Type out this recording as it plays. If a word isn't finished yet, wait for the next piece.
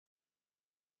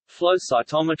Flow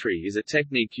cytometry is a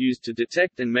technique used to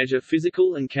detect and measure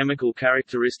physical and chemical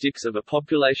characteristics of a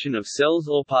population of cells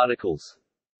or particles.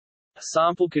 A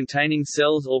sample containing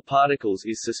cells or particles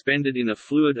is suspended in a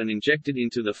fluid and injected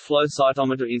into the flow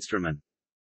cytometer instrument.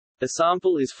 The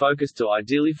sample is focused to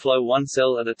ideally flow one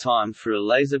cell at a time through a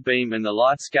laser beam, and the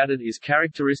light scattered is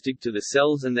characteristic to the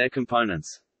cells and their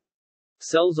components.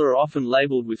 Cells are often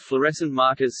labeled with fluorescent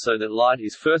markers so that light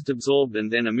is first absorbed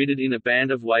and then emitted in a band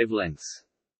of wavelengths.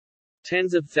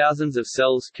 Tens of thousands of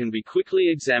cells can be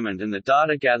quickly examined and the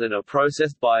data gathered are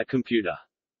processed by a computer.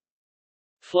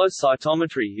 Flow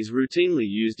cytometry is routinely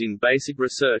used in basic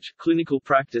research, clinical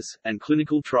practice, and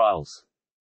clinical trials.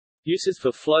 Uses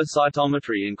for flow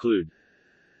cytometry include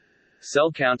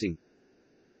cell counting,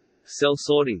 cell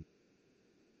sorting,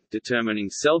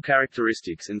 determining cell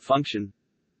characteristics and function,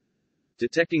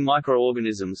 detecting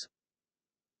microorganisms,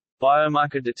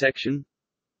 biomarker detection,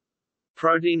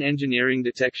 protein engineering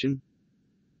detection,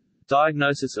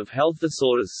 diagnosis of health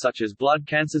disorders such as blood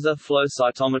cancers. A flow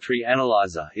cytometry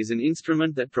analyzer is an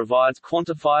instrument that provides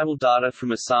quantifiable data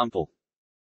from a sample.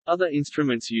 Other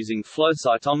instruments using flow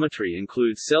cytometry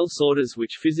include cell sorters,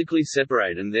 which physically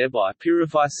separate and thereby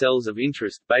purify cells of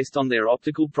interest based on their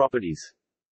optical properties.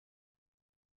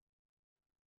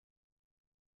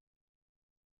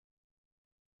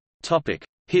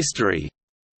 History.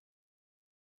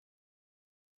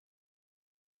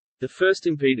 The first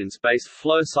impedance-based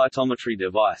flow cytometry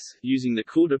device, using the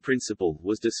Coulter principle,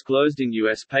 was disclosed in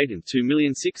U.S. Patent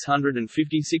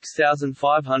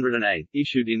 2,656,508,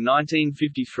 issued in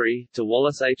 1953, to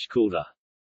Wallace H. Coulter.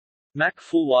 Mac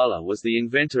Fulwiler was the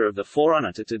inventor of the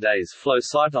forerunner to today's flow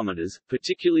cytometers,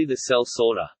 particularly the cell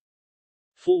sorter.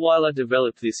 Fulwiler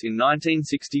developed this in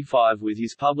 1965 with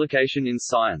his publication in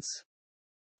Science.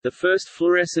 The first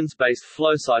fluorescence-based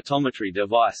flow cytometry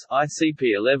device,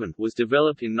 ICP-11, was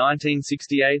developed in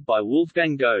 1968 by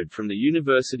Wolfgang Goede from the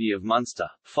University of Munster,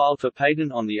 filed for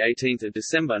patent on 18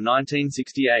 December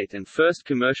 1968 and first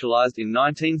commercialized in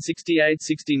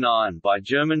 1968–69 by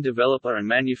German developer and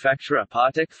manufacturer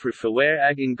Partec through Verwehr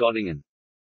AG in Göttingen.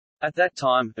 At that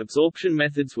time, absorption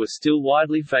methods were still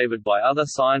widely favored by other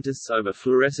scientists over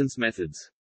fluorescence methods.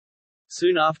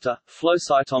 Soon after, flow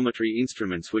cytometry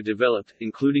instruments were developed,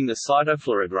 including the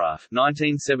cytofluorograph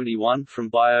 1971 from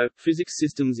Bio-Physics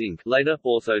Systems Inc., later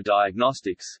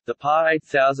Ortho-Diagnostics, the PAR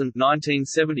 8000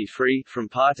 1973 from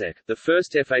Partec, the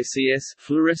first FACS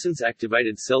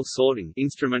fluorescence-activated cell sorting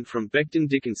instrument from Becton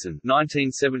Dickinson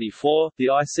 1974, the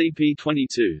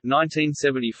ICP-22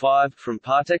 1975 from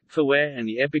Partec, Verwehr, and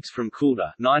the EPIX from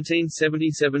Coulter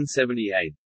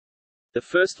 1977–78. The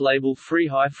first label-free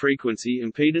high-frequency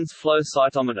impedance flow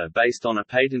cytometer based on a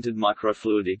patented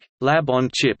microfluidic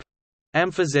lab-on-chip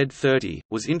AMPHA Z30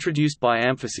 was introduced by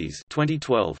Amphasys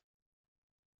 2012.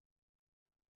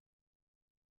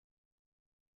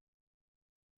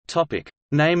 Topic: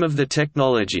 Name of the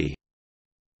technology.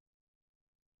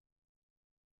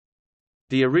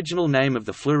 The original name of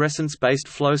the fluorescence-based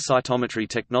flow cytometry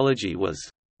technology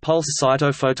was pulse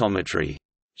cytophotometry,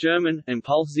 German,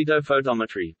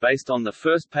 Impulszytophotometry, based on the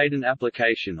first patent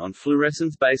application on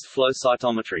fluorescence-based flow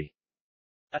cytometry.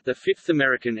 At the 5th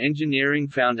American Engineering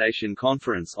Foundation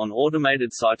Conference on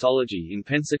Automated Cytology in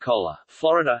Pensacola,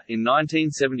 Florida, in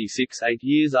 1976, 8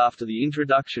 years after the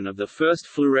introduction of the first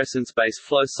fluorescence-based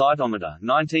flow cytometer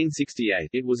 1968,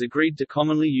 it was agreed to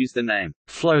commonly use the name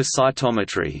flow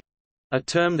cytometry, a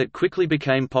term that quickly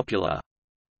became popular.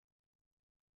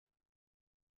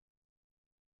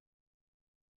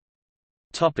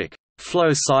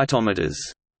 Flow cytometers.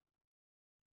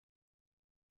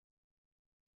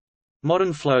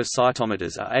 Modern flow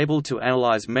cytometers are able to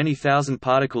analyze many thousand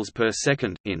particles per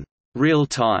second, in real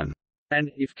time,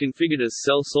 and, if configured as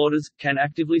cell sorters, can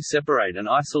actively separate and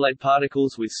isolate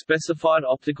particles with specified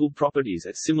optical properties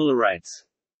at similar rates.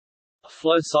 A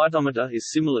flow cytometer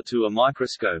is similar to a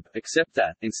microscope, except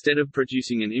that, instead of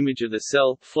producing an image of the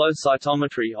cell, flow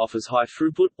cytometry offers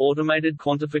high-throughput, automated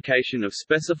quantification of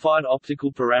specified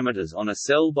optical parameters on a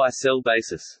cell-by-cell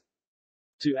basis.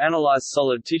 To analyze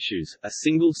solid tissues, a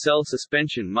single-cell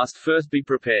suspension must first be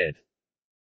prepared.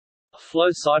 A flow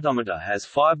cytometer has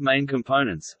 5 main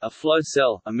components: a flow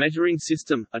cell, a measuring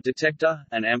system, a detector,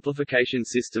 an amplification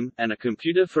system, and a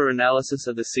computer for analysis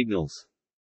of the signals.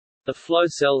 The flow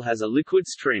cell has a liquid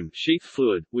stream sheath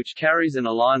fluid, which carries and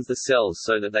aligns the cells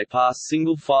so that they pass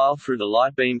single file through the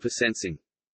light beam for sensing.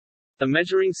 The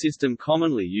measuring system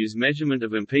commonly use measurement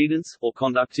of impedance, or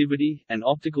conductivity, and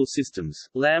optical systems,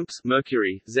 lamps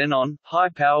mercury, xenon,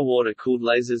 high-power water-cooled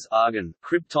lasers argon,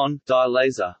 krypton, dye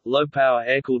laser, low-power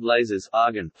air-cooled lasers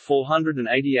argon,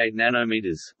 488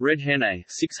 nanometers, red Hene,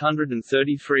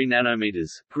 633 nanometers,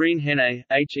 green Hene,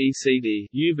 HECD,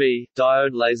 UV,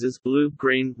 diode lasers blue,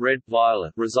 green, red,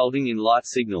 violet, resulting in light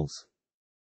signals.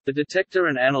 The detector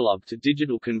and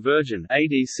analog-to-digital conversion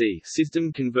 (ADC)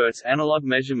 system converts analog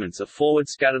measurements of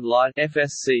forward-scattered light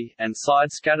 (FSC) and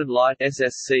side-scattered light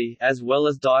 (SSC), as well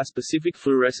as dye-specific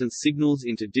fluorescence signals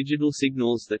into digital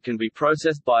signals that can be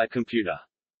processed by a computer.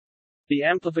 The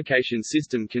amplification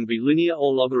system can be linear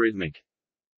or logarithmic.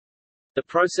 The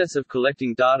process of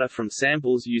collecting data from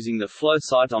samples using the flow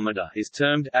cytometer is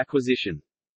termed acquisition.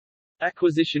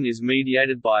 Acquisition is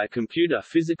mediated by a computer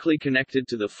physically connected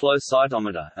to the flow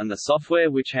cytometer and the software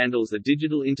which handles the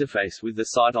digital interface with the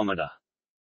cytometer.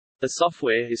 The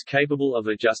software is capable of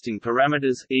adjusting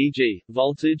parameters, e.g.,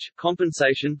 voltage,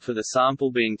 compensation for the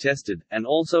sample being tested, and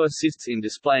also assists in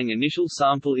displaying initial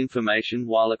sample information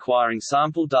while acquiring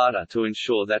sample data to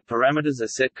ensure that parameters are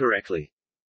set correctly.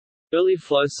 Early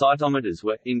flow cytometers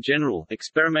were, in general,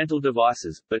 experimental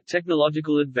devices, but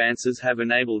technological advances have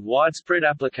enabled widespread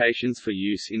applications for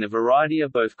use in a variety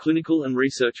of both clinical and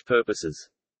research purposes.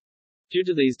 Due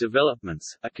to these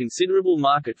developments, a considerable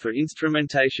market for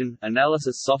instrumentation,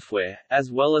 analysis software,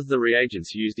 as well as the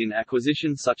reagents used in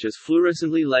acquisition such as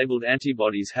fluorescently labeled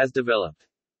antibodies has developed.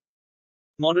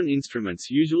 Modern instruments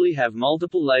usually have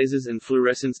multiple lasers and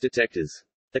fluorescence detectors.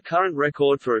 The current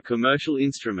record for a commercial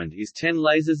instrument is 10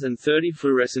 lasers and 30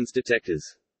 fluorescence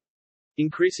detectors.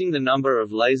 Increasing the number of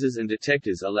lasers and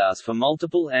detectors allows for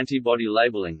multiple antibody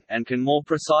labeling, and can more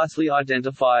precisely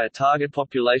identify a target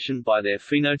population by their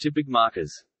phenotypic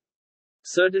markers.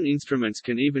 Certain instruments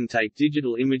can even take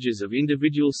digital images of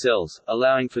individual cells,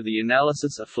 allowing for the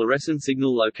analysis of fluorescent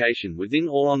signal location within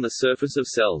or on the surface of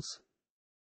cells.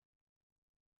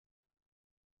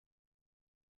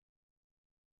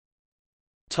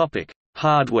 Topic: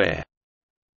 Hardware.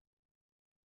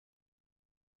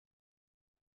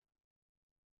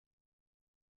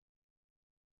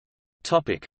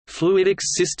 Topic: Fluidics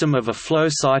system of a flow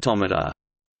cytometer.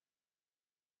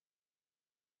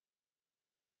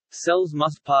 Cells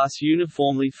must pass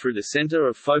uniformly through the center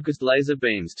of focused laser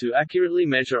beams to accurately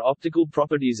measure optical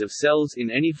properties of cells in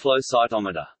any flow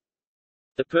cytometer.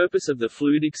 The purpose of the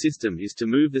fluidic system is to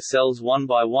move the cells one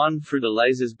by one through the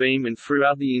laser's beam and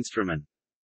throughout the instrument.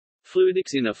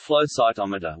 Fluidics in a flow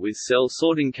cytometer with cell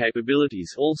sorting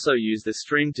capabilities also use the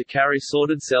stream to carry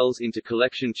sorted cells into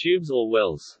collection tubes or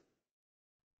wells.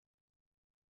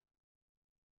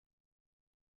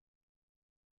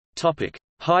 Topic: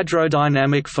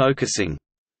 Hydrodynamic focusing.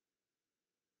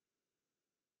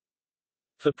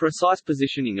 For precise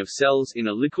positioning of cells in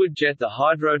a liquid jet, the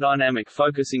hydrodynamic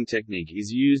focusing technique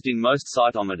is used in most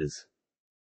cytometers.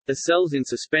 The cells in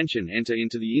suspension enter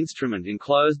into the instrument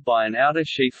enclosed by an outer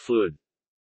sheath fluid.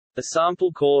 The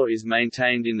sample core is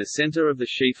maintained in the center of the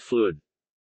sheath fluid.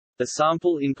 The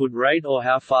sample input rate, or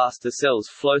how fast the cells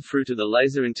flow through to the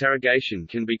laser interrogation,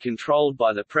 can be controlled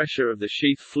by the pressure of the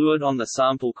sheath fluid on the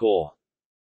sample core.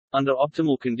 Under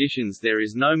optimal conditions there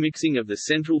is no mixing of the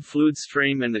central fluid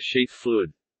stream and the sheath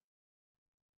fluid.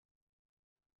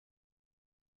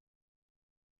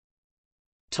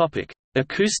 Topic: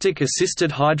 Acoustic-assisted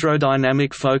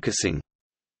hydrodynamic focusing.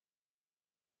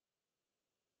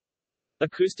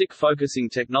 Acoustic focusing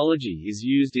technology is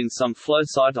used in some flow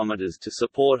cytometers to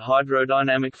support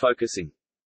hydrodynamic focusing.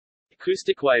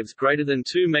 Acoustic waves greater than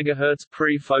 2 MHz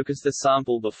pre-focus the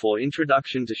sample before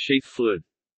introduction to sheath fluid.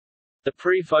 The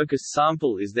pre-focused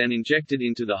sample is then injected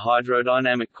into the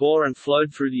hydrodynamic core and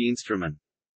flowed through the instrument.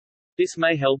 This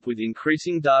may help with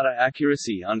increasing data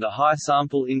accuracy under high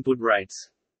sample input rates.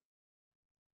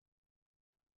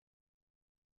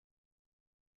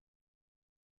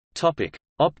 Topic: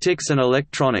 Optics and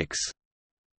electronics.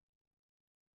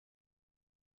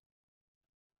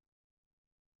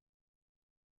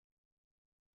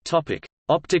 Topic: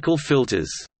 Optical filters.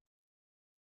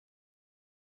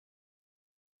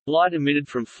 Light emitted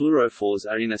from fluorophores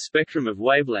are in a spectrum of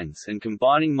wavelengths, and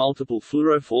combining multiple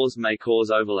fluorophores may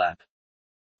cause overlap.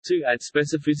 To add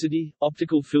specificity,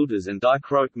 optical filters and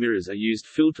dichroic mirrors are used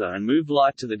to filter and move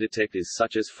light to the detectors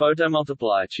such as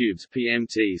photomultiplier tubes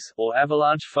 (PMTs) or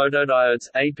avalanche photodiodes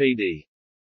 (APD).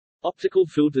 Optical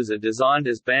filters are designed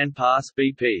as band pass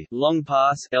 (BP), long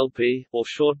pass (LP), or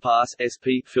short pass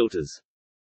 (SP) filters.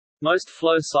 Most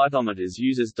flow cytometers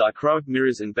uses dichroic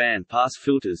mirrors and band pass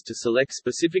filters to select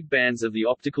specific bands of the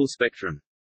optical spectrum.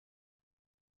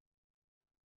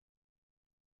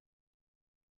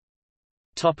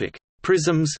 Topic: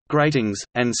 prisms, gratings,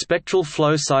 and spectral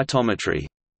flow cytometry.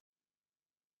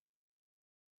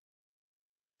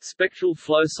 Spectral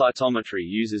flow cytometry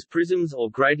uses prisms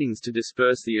or gratings to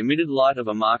disperse the emitted light of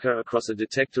a marker across a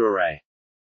detector array.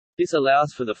 This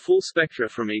allows for the full spectra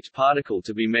from each particle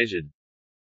to be measured.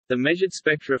 The measured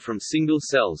spectra from single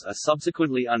cells are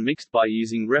subsequently unmixed by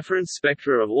using reference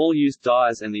spectra of all used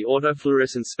dyes and the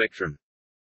autofluorescence spectrum.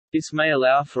 This may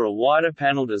allow for a wider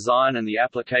panel design and the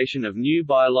application of new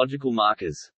biological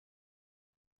markers.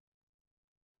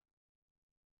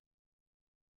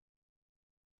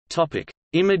 Topic: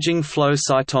 Imaging flow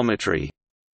cytometry.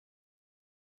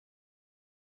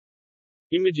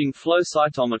 Imaging flow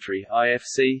cytometry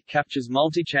 (IFC) captures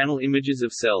multi-channel images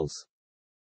of cells.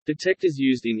 Detectors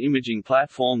used in imaging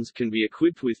platforms can be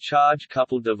equipped with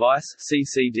charge-coupled device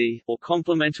 (CCD) or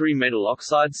complementary metal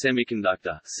oxide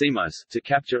semiconductor (CMOS) to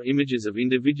capture images of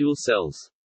individual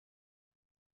cells.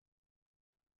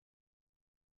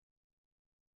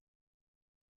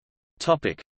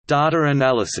 Topic: Data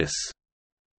analysis.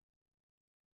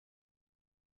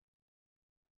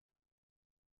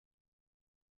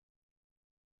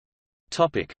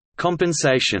 Topic: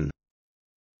 Compensation.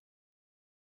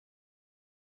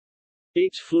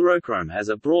 Each fluorochrome has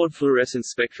a broad fluorescence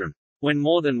spectrum. When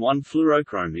more than one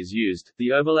fluorochrome is used,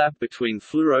 the overlap between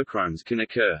fluorochromes can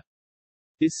occur.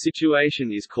 This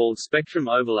situation is called spectrum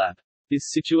overlap.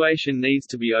 This situation needs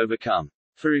to be overcome.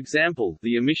 For example,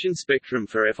 the emission spectrum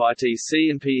for FITC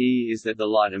and PE is that the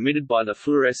light emitted by the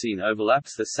fluorescein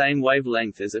overlaps the same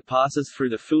wavelength as it passes through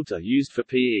the filter used for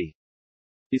PE.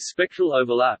 This spectral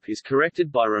overlap is corrected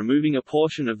by removing a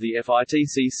portion of the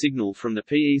FITC signal from the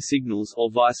PE signals or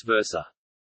vice versa.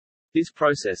 This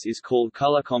process is called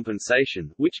color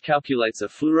compensation, which calculates a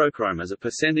fluorochrome as a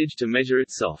percentage to measure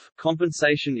itself.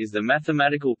 Compensation is the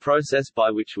mathematical process by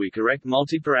which we correct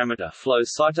multiparameter flow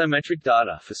cytometric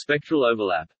data for spectral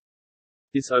overlap.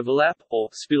 This overlap, or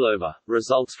spillover,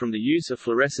 results from the use of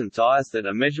fluorescent dyes that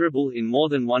are measurable in more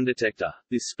than one detector.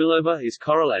 This spillover is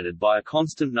correlated by a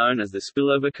constant known as the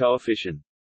spillover coefficient.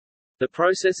 The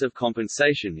process of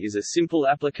compensation is a simple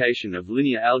application of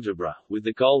linear algebra, with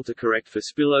the goal to correct for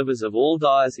spillovers of all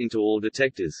dyes into all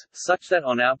detectors, such that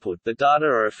on output the data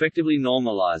are effectively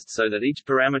normalized so that each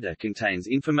parameter contains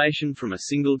information from a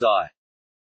single dye.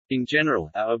 In general,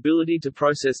 our ability to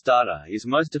process data is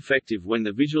most effective when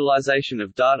the visualization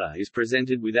of data is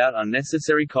presented without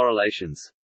unnecessary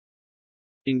correlations.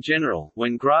 In general,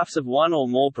 when graphs of one or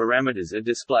more parameters are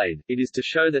displayed, it is to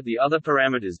show that the other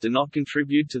parameters do not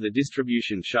contribute to the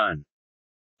distribution shown.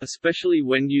 Especially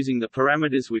when using the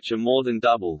parameters which are more than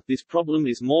double, this problem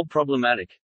is more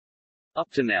problematic. Up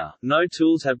to now, no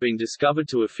tools have been discovered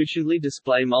to efficiently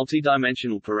display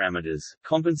multidimensional parameters.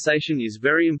 Compensation is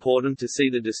very important to see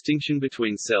the distinction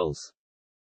between cells.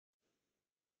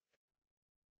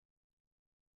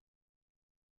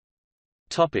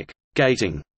 Topic: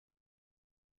 Gating.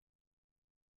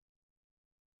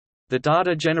 The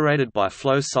data generated by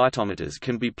flow cytometers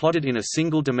can be plotted in a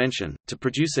single dimension, to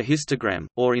produce a histogram,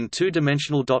 or in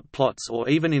two-dimensional dot plots or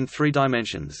even in 3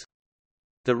 dimensions.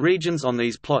 The regions on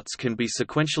these plots can be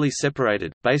sequentially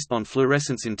separated, based on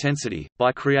fluorescence intensity,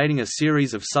 by creating a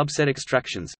series of subset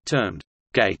extractions, termed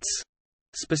gates.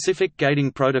 Specific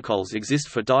gating protocols exist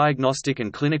for diagnostic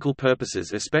and clinical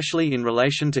purposes, especially in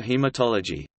relation to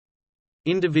hematology.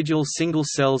 Individual single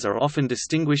cells are often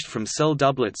distinguished from cell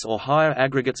doublets or higher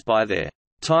aggregates by their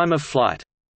time of flight,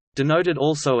 denoted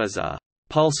also as a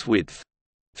pulse width.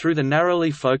 Through the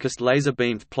narrowly focused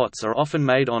laser-beamed plots are often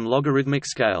made on logarithmic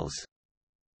scales.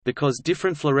 Because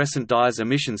different fluorescent dyes'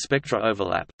 emission spectra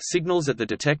overlap, signals at the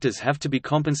detectors have to be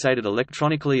compensated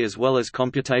electronically as well as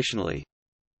computationally.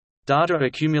 Data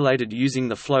accumulated using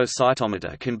the flow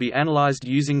cytometer can be analyzed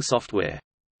using software.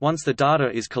 Once the data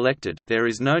is collected, there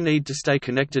is no need to stay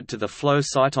connected to the flow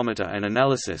cytometer, and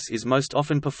analysis is most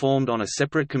often performed on a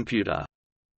separate computer.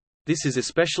 This is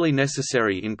especially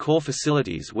necessary in core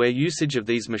facilities where usage of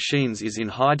these machines is in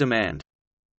high demand.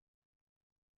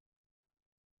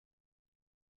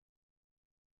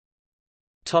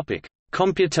 Topic: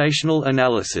 Computational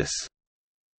analysis.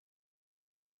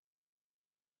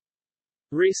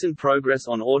 Recent progress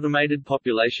on automated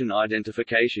population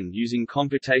identification using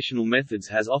computational methods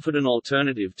has offered an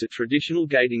alternative to traditional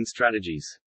gating strategies.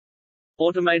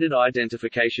 Automated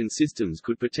identification systems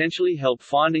could potentially help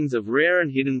findings of rare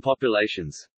and hidden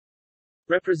populations.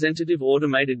 Representative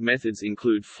automated methods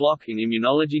include Flock in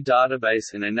Immunology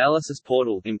Database and Analysis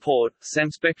Portal import,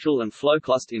 SEMspectral and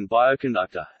FlowClust in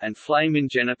Bioconductor, and Flame in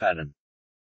Genopattern.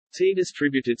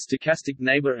 T-distributed stochastic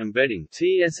neighbor embedding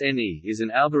 (TSNE) is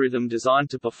an algorithm designed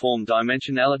to perform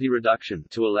dimensionality reduction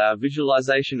to allow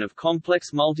visualization of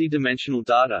complex multi-dimensional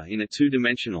data in a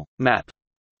two-dimensional map.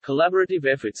 Collaborative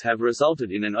efforts have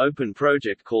resulted in an open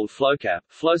project called FlowCap,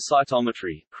 Flow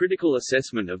Cytometry, critical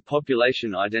assessment of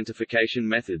population identification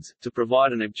methods, to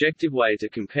provide an objective way to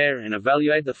compare and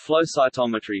evaluate the flow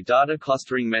cytometry data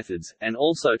clustering methods, and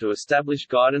also to establish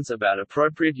guidance about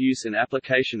appropriate use and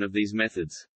application of these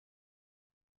methods.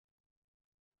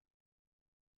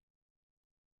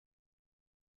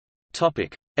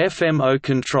 Topic: FMO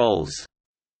controls.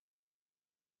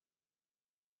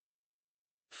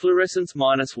 Fluorescence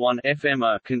 -1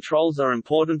 FMO controls are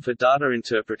important for data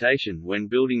interpretation when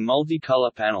building multi-color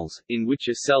panels, in which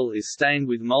a cell is stained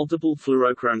with multiple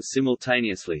fluorochromes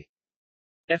simultaneously.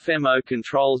 FMO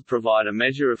controls provide a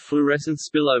measure of fluorescence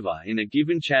spillover in a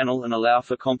given channel and allow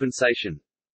for compensation.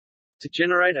 To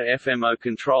generate a FMO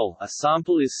control, a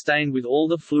sample is stained with all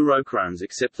the fluorochromes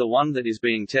except the one that is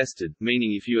being tested,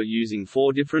 meaning if you are using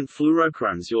 4 different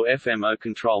fluorochromes, your FMO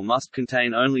control must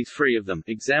contain only 3 of them.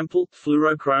 Example: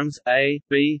 fluorochromes A,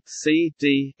 B, C,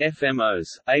 D. FMOs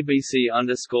ABC_AB_D,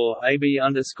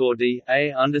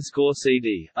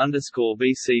 A_CD_BCD.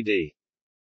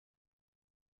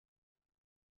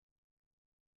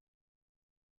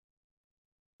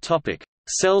 Topic: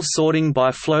 Cell sorting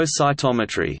by flow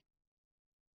cytometry.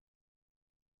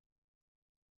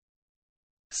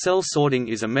 Cell sorting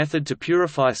is a method to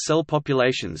purify cell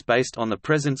populations based on the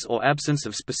presence or absence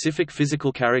of specific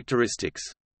physical characteristics.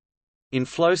 In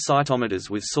flow cytometers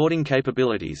with sorting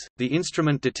capabilities, the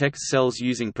instrument detects cells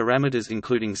using parameters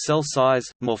including cell size,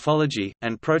 morphology,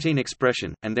 and protein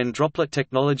expression, and then droplet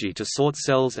technology to sort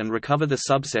cells and recover the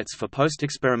subsets for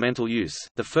post-experimental use.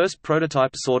 The first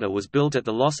prototype sorter was built at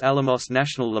the Los Alamos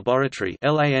National Laboratory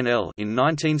 (LANL) in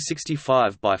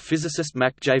 1965 by physicist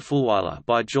Mac J. Fulwiler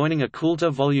by joining a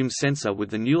Coulter volume sensor with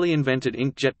the newly invented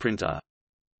inkjet printer.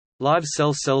 Live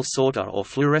cell sorter or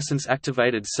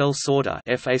fluorescence-activated cell sorter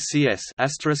 (FACS)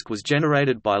 was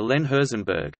generated by Len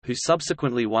Herzenberg, who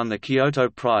subsequently won the Kyoto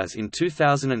Prize in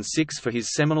 2006 for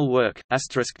his seminal work.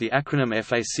 The acronym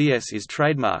FACS is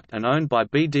trademarked and owned by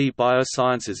BD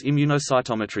Biosciences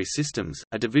Immunocytometry Systems,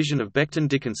 a division of Becton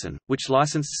Dickinson, which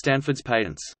licensed Stanford's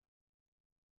patents.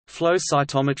 Flow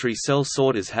cytometry cell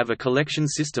sorters have a collection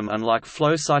system unlike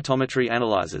flow cytometry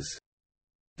analyzers.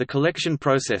 The collection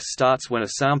process starts when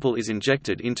a sample is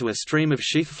injected into a stream of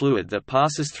sheath fluid that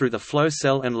passes through the flow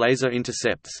cell and laser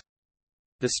intercepts.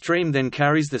 The stream then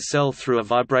carries the cell through a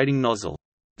vibrating nozzle.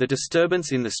 The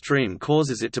disturbance in the stream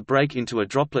causes it to break into a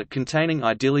droplet containing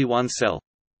ideally one cell.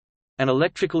 An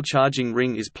electrical charging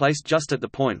ring is placed just at the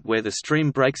point where the stream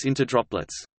breaks into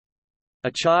droplets. A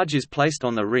charge is placed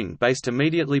on the ring based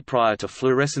immediately prior to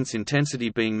fluorescence intensity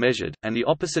being measured, and the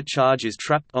opposite charge is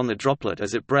trapped on the droplet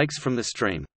as it breaks from the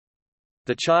stream.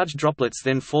 The charged droplets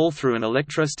then fall through an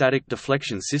electrostatic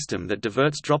deflection system that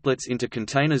diverts droplets into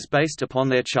containers based upon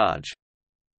their charge.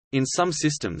 In some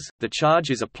systems, the charge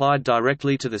is applied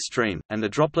directly to the stream, and the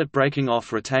droplet breaking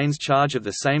off retains charge of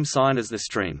the same sign as the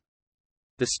stream.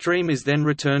 The stream is then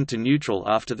returned to neutral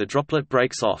after the droplet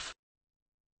breaks off.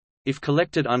 If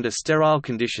collected under sterile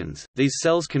conditions, these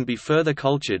cells can be further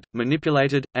cultured,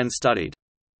 manipulated, and studied.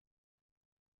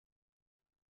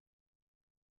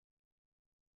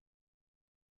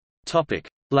 Topic: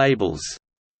 Labels.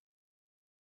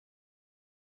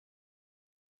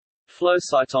 Flow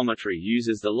cytometry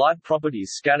uses the light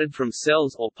properties scattered from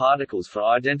cells or particles for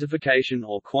identification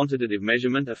or quantitative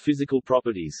measurement of physical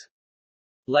properties.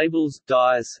 Labels,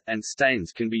 dyes, and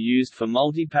stains can be used for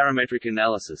multi-parametric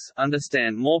analysis,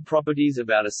 understand more properties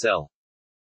about a cell.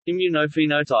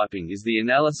 Immunophenotyping is the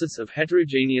analysis of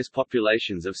heterogeneous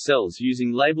populations of cells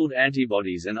using labeled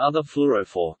antibodies and other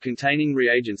fluorophore-containing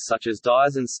reagents such as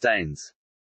dyes and stains.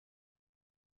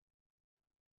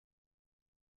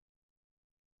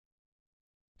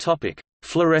 Topic: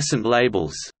 Fluorescent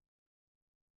labels.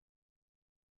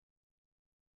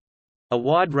 A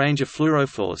wide range of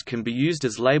fluorophores can be used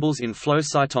as labels in flow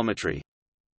cytometry.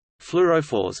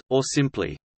 Fluorophores, or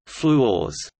simply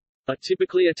fluors, are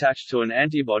typically attached to an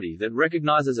antibody that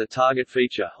recognizes a target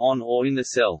feature on or in the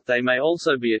cell. They may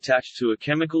also be attached to a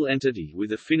chemical entity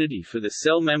with affinity for the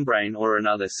cell membrane or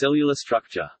another cellular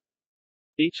structure.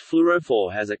 Each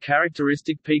fluorophore has a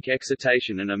characteristic peak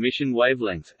excitation and emission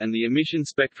wavelength, and the emission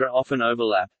spectra often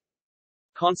overlap.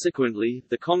 Consequently,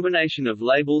 the combination of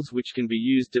labels which can be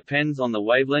used depends on the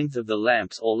wavelength of the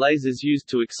lamps or lasers used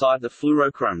to excite the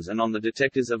fluorochromes and on the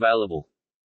detectors available.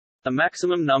 A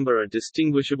maximum number of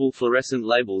distinguishable fluorescent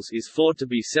labels is thought to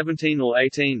be 17 or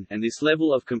 18, and this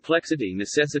level of complexity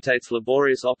necessitates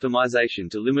laborious optimization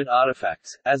to limit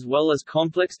artifacts, as well as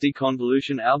complex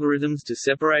deconvolution algorithms to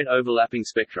separate overlapping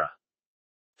spectra.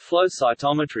 Flow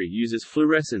cytometry uses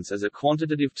fluorescence as a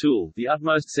quantitative tool. The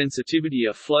utmost sensitivity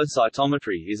of flow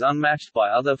cytometry is unmatched by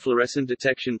other fluorescent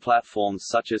detection platforms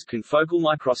such as confocal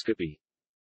microscopy.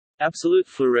 Absolute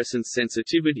fluorescence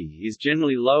sensitivity is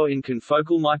generally lower in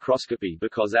confocal microscopy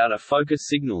because out-of-focus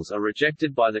signals are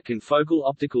rejected by the confocal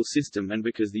optical system and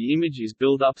because the image is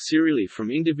built up serially from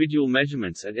individual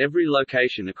measurements at every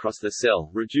location across the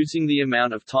cell, reducing the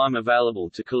amount of time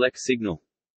available to collect signal.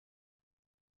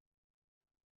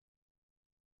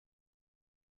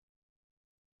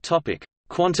 Topic: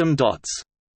 Quantum dots.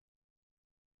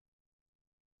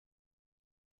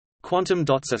 Quantum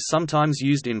dots are sometimes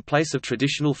used in place of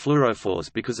traditional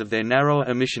fluorophores because of their narrower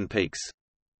emission peaks.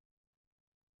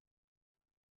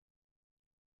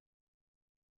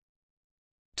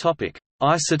 Topic: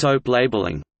 Isotope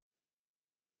labeling.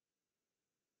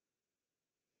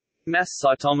 Mass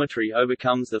cytometry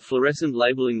overcomes the fluorescent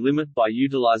labeling limit by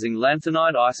utilizing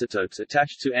lanthanide isotopes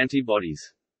attached to antibodies.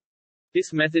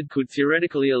 This method could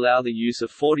theoretically allow the use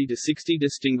of 40 to 60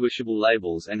 distinguishable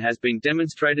labels and has been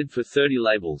demonstrated for 30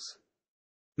 labels.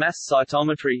 Mass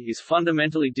cytometry is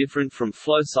fundamentally different from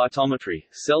flow cytometry.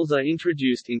 Cells are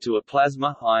introduced into a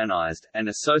plasma, ionized, and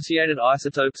associated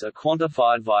isotopes are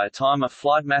quantified via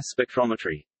time-of-flight mass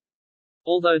spectrometry.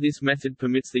 Although this method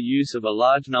permits the use of a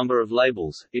large number of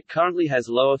labels, it currently has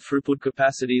lower throughput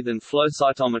capacity than flow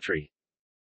cytometry.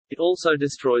 It also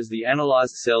destroys the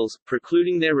analyzed cells,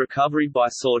 precluding their recovery by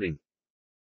sorting.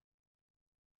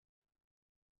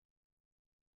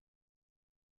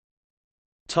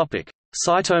 Topic: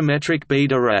 Cytometric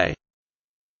bead array.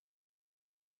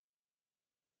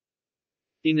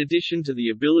 In addition to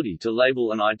the ability to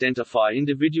label and identify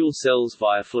individual cells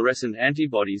via fluorescent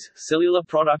antibodies, cellular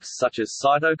products such as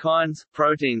cytokines,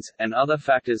 proteins, and other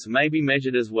factors may be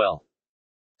measured as well.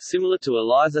 Similar to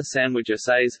ELISA sandwich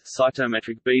assays,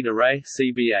 cytometric bead array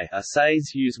 (CBA)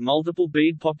 assays use multiple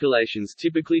bead populations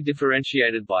typically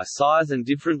differentiated by size and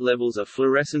different levels of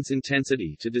fluorescence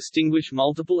intensity to distinguish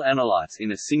multiple analytes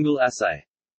in a single assay.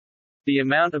 The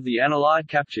amount of the analyte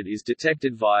captured is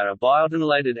detected via a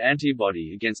biotinylated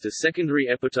antibody against a secondary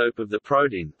epitope of the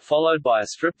protein, followed by a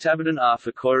streptavidin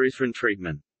R-for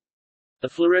treatment. The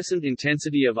fluorescent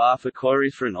intensity of R-for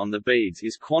on the beads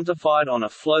is quantified on a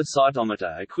flow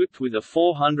cytometer equipped with a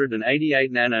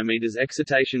 488 nanometers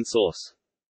excitation source.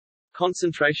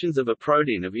 Concentrations of a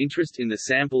protein of interest in the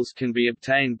samples can be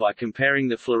obtained by comparing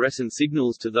the fluorescent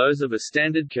signals to those of a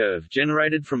standard curve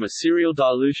generated from a serial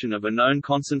dilution of a known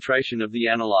concentration of the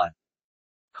analyte.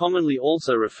 Commonly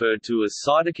also referred to as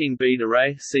cytokine bead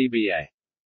array (CBA).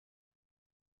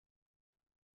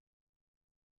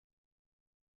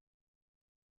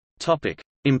 Topic: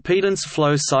 Impedance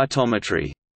flow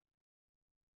cytometry.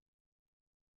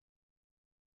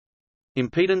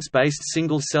 Impedance-based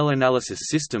single-cell analysis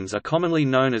systems are commonly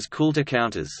known as Coulter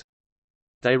counters.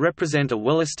 They represent a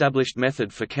well-established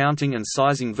method for counting and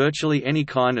sizing virtually any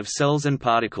kind of cells and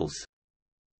particles.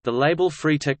 The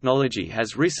label-free technology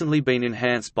has recently been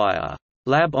enhanced by a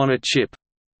lab-on-a-chip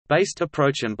based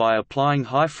approach and by applying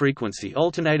high-frequency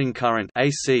alternating current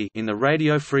 (AC) in the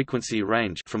radio frequency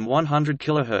range from 100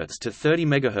 kHz to 30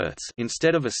 MHz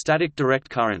instead of a static direct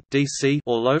current (DC)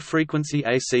 or low-frequency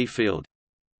AC field.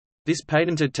 This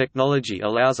patented technology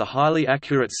allows a highly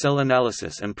accurate cell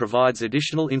analysis and provides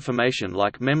additional information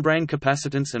like membrane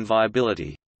capacitance and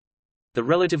viability. The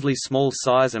relatively small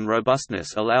size and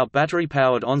robustness allow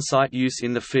battery-powered on-site use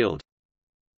in the field.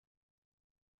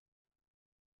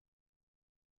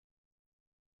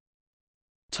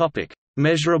 Topic: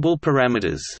 Measurable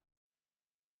parameters.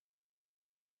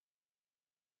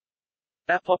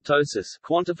 Apoptosis,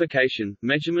 quantification,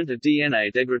 measurement of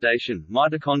DNA degradation,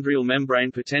 mitochondrial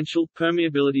membrane potential,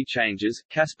 permeability changes,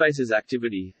 caspases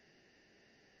activity,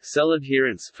 cell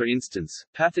adherence, for instance,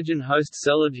 pathogen-host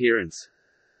cell adherence,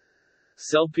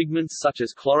 cell pigments such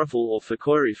as chlorophyll or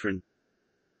phosphoryphin,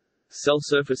 cell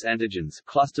surface antigens,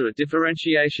 cluster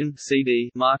differentiation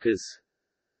 (CD) markers,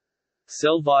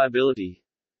 cell viability,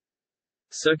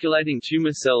 circulating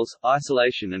tumor cells,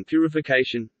 isolation and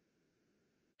purification,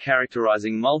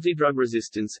 characterizing multidrug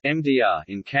resistance (MDR)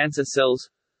 in cancer cells,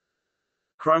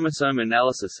 chromosome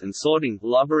analysis and sorting,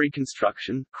 library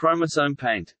construction, chromosome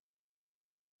paint,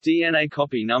 DNA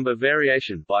copy number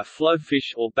variation by flow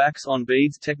fish or backs on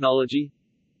beads technology,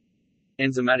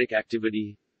 enzymatic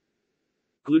activity,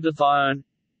 glutathione,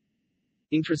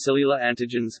 intracellular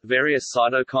antigens, various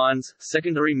cytokines,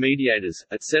 secondary mediators,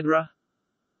 etc.,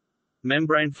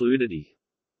 membrane fluidity,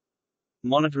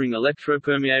 monitoring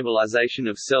electropermeabilization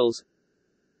of cells,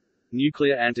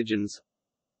 nuclear antigens,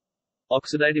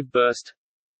 oxidative burst,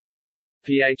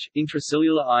 pH,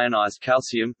 intracellular ionized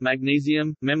calcium,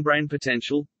 magnesium, membrane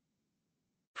potential,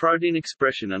 protein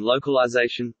expression and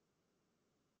localization,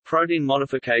 protein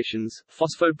modifications,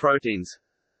 phosphoproteins.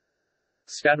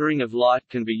 Scattering of light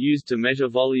can be used to measure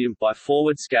volume by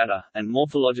forward scatter, and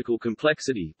morphological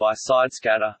complexity by side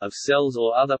scatter, of cells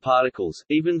or other particles,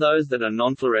 even those that are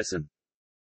non-fluorescent.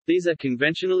 These are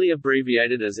conventionally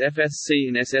abbreviated as FSC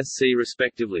and SSC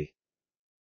respectively.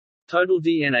 Total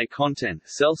DNA content,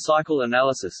 cell cycle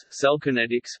analysis, cell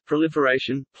kinetics,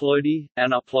 proliferation, ploidy,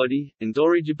 aneuploidy,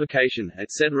 endoreduplication,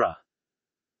 etc.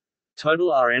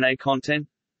 Total RNA content,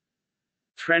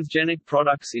 transgenic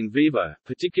products in vivo,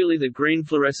 particularly the green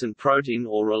fluorescent protein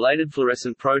or related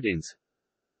fluorescent proteins,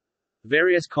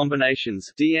 various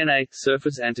combinations, DNA,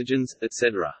 surface antigens,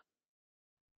 etc.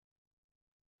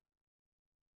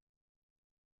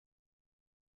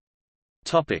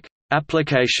 Topic: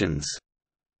 Applications.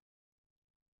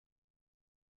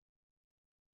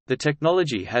 The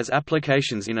technology has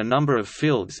applications in a number of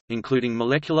fields, including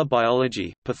molecular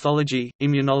biology, pathology,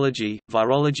 immunology,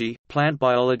 virology, plant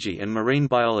biology and marine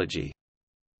biology.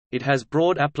 It has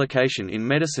broad application in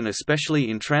medicine, especially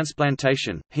in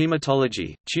transplantation,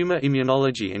 hematology, tumor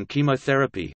immunology and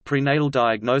chemotherapy, prenatal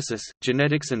diagnosis,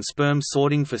 genetics and sperm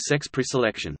sorting for sex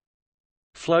preselection.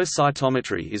 Flow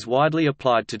cytometry is widely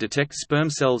applied to detect sperm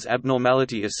cells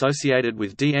abnormality associated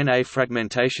with DNA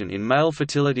fragmentation in male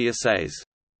fertility assays.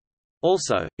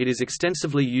 Also, it is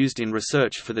extensively used in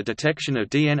research for the detection of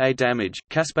DNA damage,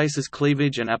 caspaseous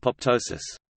cleavage and apoptosis.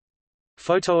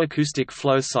 Photoacoustic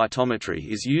flow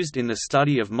cytometry is used in the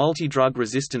study of multi-drug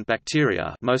resistant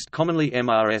bacteria, most commonly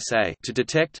MRSA, to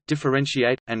detect,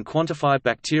 differentiate, and quantify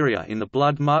bacteria in the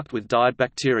blood marked with dyed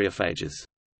bacteriophages.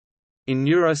 In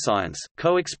neuroscience,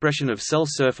 co-expression of cell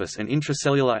surface and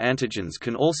intracellular antigens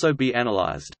can also be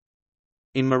analyzed.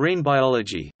 In marine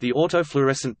biology, the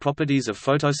autofluorescent properties of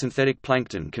photosynthetic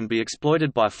plankton can be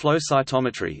exploited by flow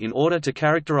cytometry in order to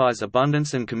characterize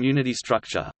abundance and community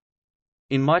structure.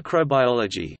 In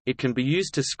microbiology, it can be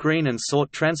used to screen and sort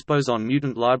transposon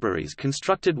mutant libraries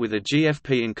constructed with a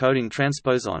GFP encoding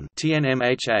transposon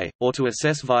 (TNMHA), or to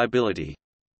assess viability.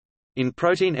 In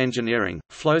protein engineering,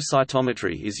 flow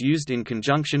cytometry is used in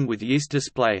conjunction with yeast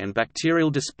display and bacterial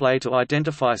display to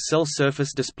identify cell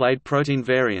surface displayed protein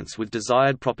variants with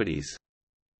desired properties.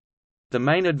 The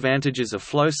main advantages of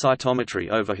flow cytometry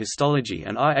over histology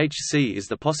and IHC is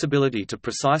the possibility to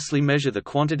precisely measure the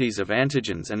quantities of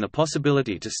antigens and the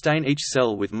possibility to stain each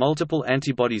cell with multiple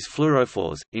antibodies.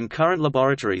 Fluorophores, in current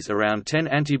laboratories around 10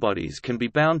 antibodies can be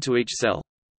bound to each cell.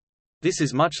 This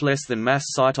is much less than mass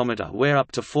cytometer where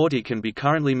up to 40 can be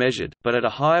currently measured, but at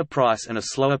a higher price and a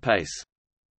slower pace.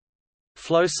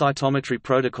 Flow cytometry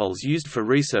protocols used for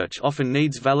research often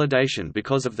needs validation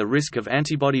because of the risk of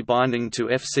antibody binding to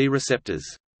Fc receptors.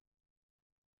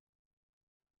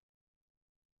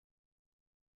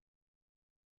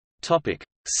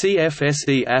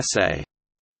 CFSE assay.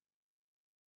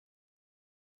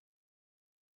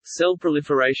 Cell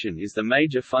proliferation is the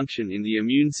major function in the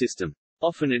immune system.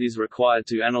 Often it is required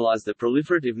to analyze the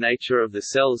proliferative nature of the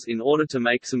cells in order to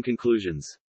make some conclusions.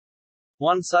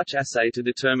 One such assay to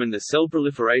determine the cell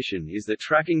proliferation is the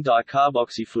tracking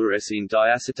dicarboxyfluorescein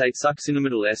diacetate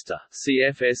succinimidyl ester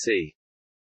 (CFSE).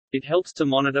 It helps to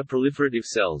monitor proliferative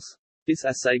cells. This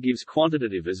assay gives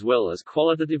quantitative as well as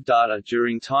qualitative data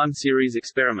during time series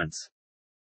experiments.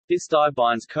 This dye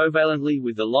binds covalently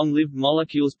with the long-lived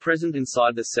molecules present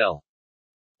inside the cell.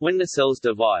 When the cells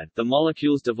divide, the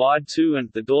molecules divide too,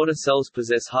 and the daughter cells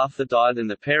possess half the dye than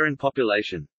the parent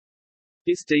population.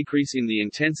 This decrease in the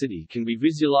intensity can be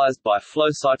visualized by flow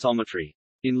cytometry.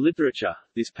 In literature,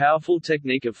 this powerful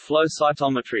technique of flow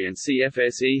cytometry and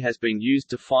CFSE has been used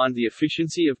to find the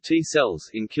efficiency of T cells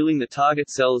in killing the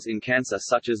target cells in cancer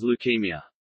such as leukemia.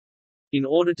 In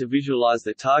order to visualize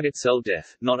the target cell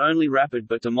death, not only rapid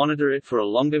but to monitor it for a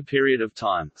longer period of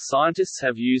time, scientists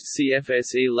have used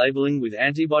CFSE labeling with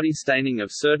antibody staining of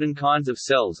certain kinds of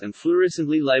cells and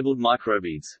fluorescently labeled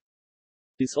microbeads.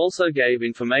 This also gave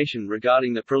information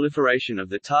regarding the proliferation of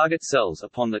the target cells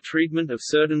upon the treatment of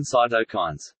certain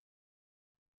cytokines.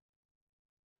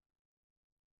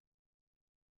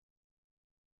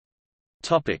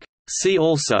 See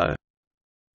also: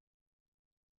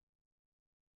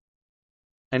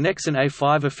 Annexin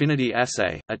A5 affinity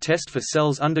assay, a test for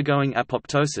cells undergoing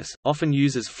apoptosis, often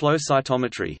uses flow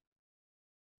cytometry.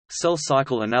 Cell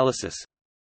cycle analysis.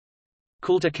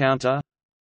 Coulter counter.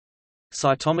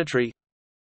 Cytometry.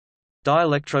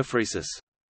 Dielectrophoresis.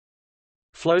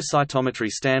 Flow cytometry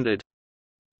standard,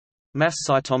 mass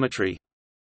cytometry,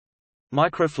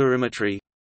 microfluorimetry,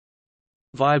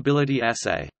 viability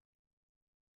assay.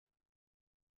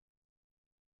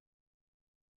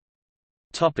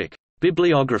 Topic: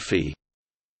 Bibliography.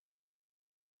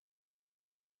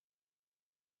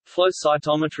 Flow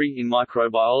cytometry in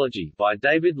microbiology by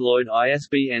David Lloyd,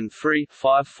 ISBN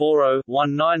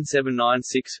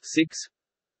 3-540-19796-6.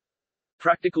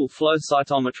 Practical flow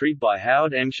cytometry by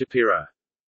Howard M. Shapiro.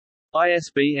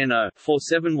 ISBN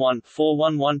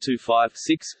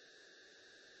 0-471-41125-6.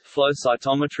 Flow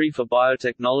cytometry for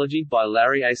biotechnology by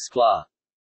Larry A. Sklar.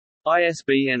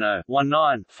 ISBN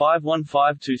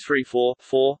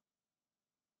 0-19-515234-4.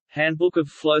 Handbook of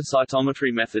Flow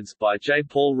Cytometry Methods by J.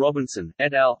 Paul Robinson,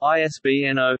 et al.,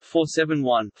 ISBN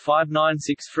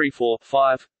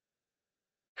 0-471-59634-5.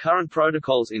 Current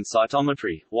Protocols in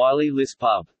Cytometry, Wiley-List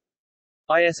Pub.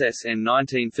 ISSN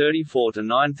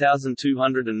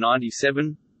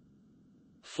 1934-9297.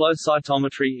 Flow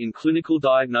Cytometry in Clinical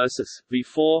Diagnosis,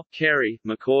 V4, Carey,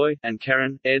 McCoy, and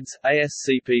Karen, eds.,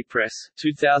 ASCP Press,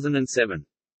 2007.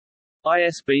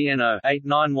 ISBN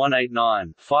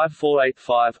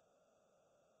 0-89189-5485.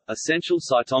 Essential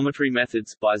Cytometry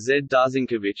Methods by Z.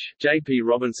 Darzinkovich, J. P.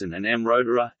 Robinson and M.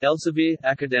 Roederer, Elsevier,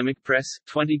 Academic Press,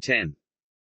 2010.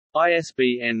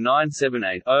 ISBN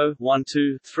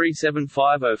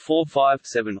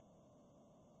 978-0-12-375045-7.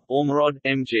 Ormerod,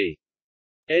 M. G.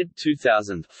 ed.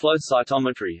 2000, Flow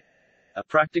Cytometry. A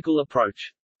Practical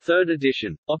Approach. 3rd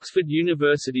edition. Oxford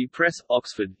University Press,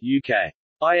 Oxford, UK.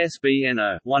 ISBN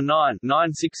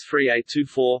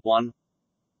 0-19-963824-1.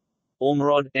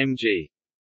 Ormerod, M. G.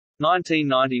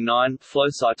 1999, Flow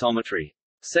Cytometry.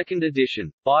 2nd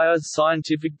edition. Bios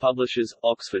Scientific Publishers,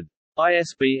 Oxford.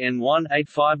 ISBN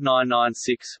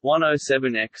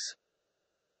 1-85996-107-X.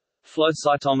 Flow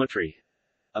Cytometry.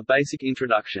 A Basic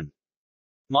Introduction.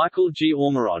 Michael G.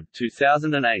 Ormerod,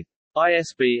 2008.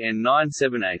 ISBN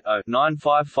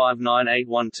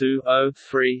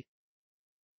 978-0-9559812-0-3.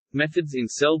 Methods in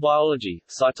Cell Biology,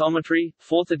 Cytometry,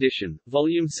 4th edition,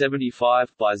 Volume 75,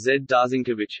 by Z.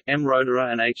 Darzinkovich, M. Roederer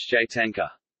and H. J.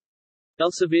 Tanker.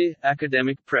 Elsevier,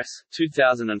 Academic Press,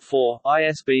 2004,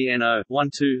 ISBN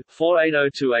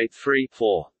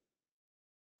 0-12-480283-4.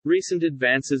 Recent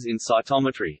Advances in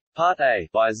Cytometry, Part A,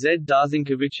 by Z.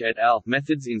 Darzinkovich et al.,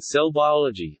 Methods in Cell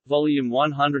Biology, Volume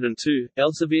 102,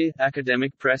 Elsevier,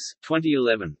 Academic Press,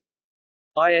 2011.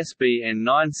 ISBN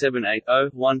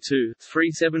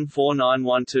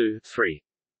 978-0-12-374912-3.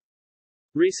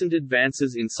 Recent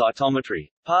Advances in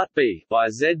Cytometry, Part B, by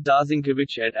Z.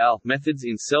 Darzinkovich et al., Methods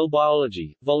in Cell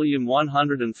Biology, Volume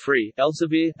 103,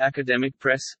 Elsevier, Academic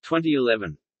Press,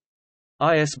 2011.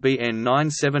 ISBN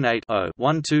 978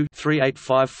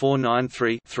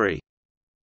 0-12-385493-3.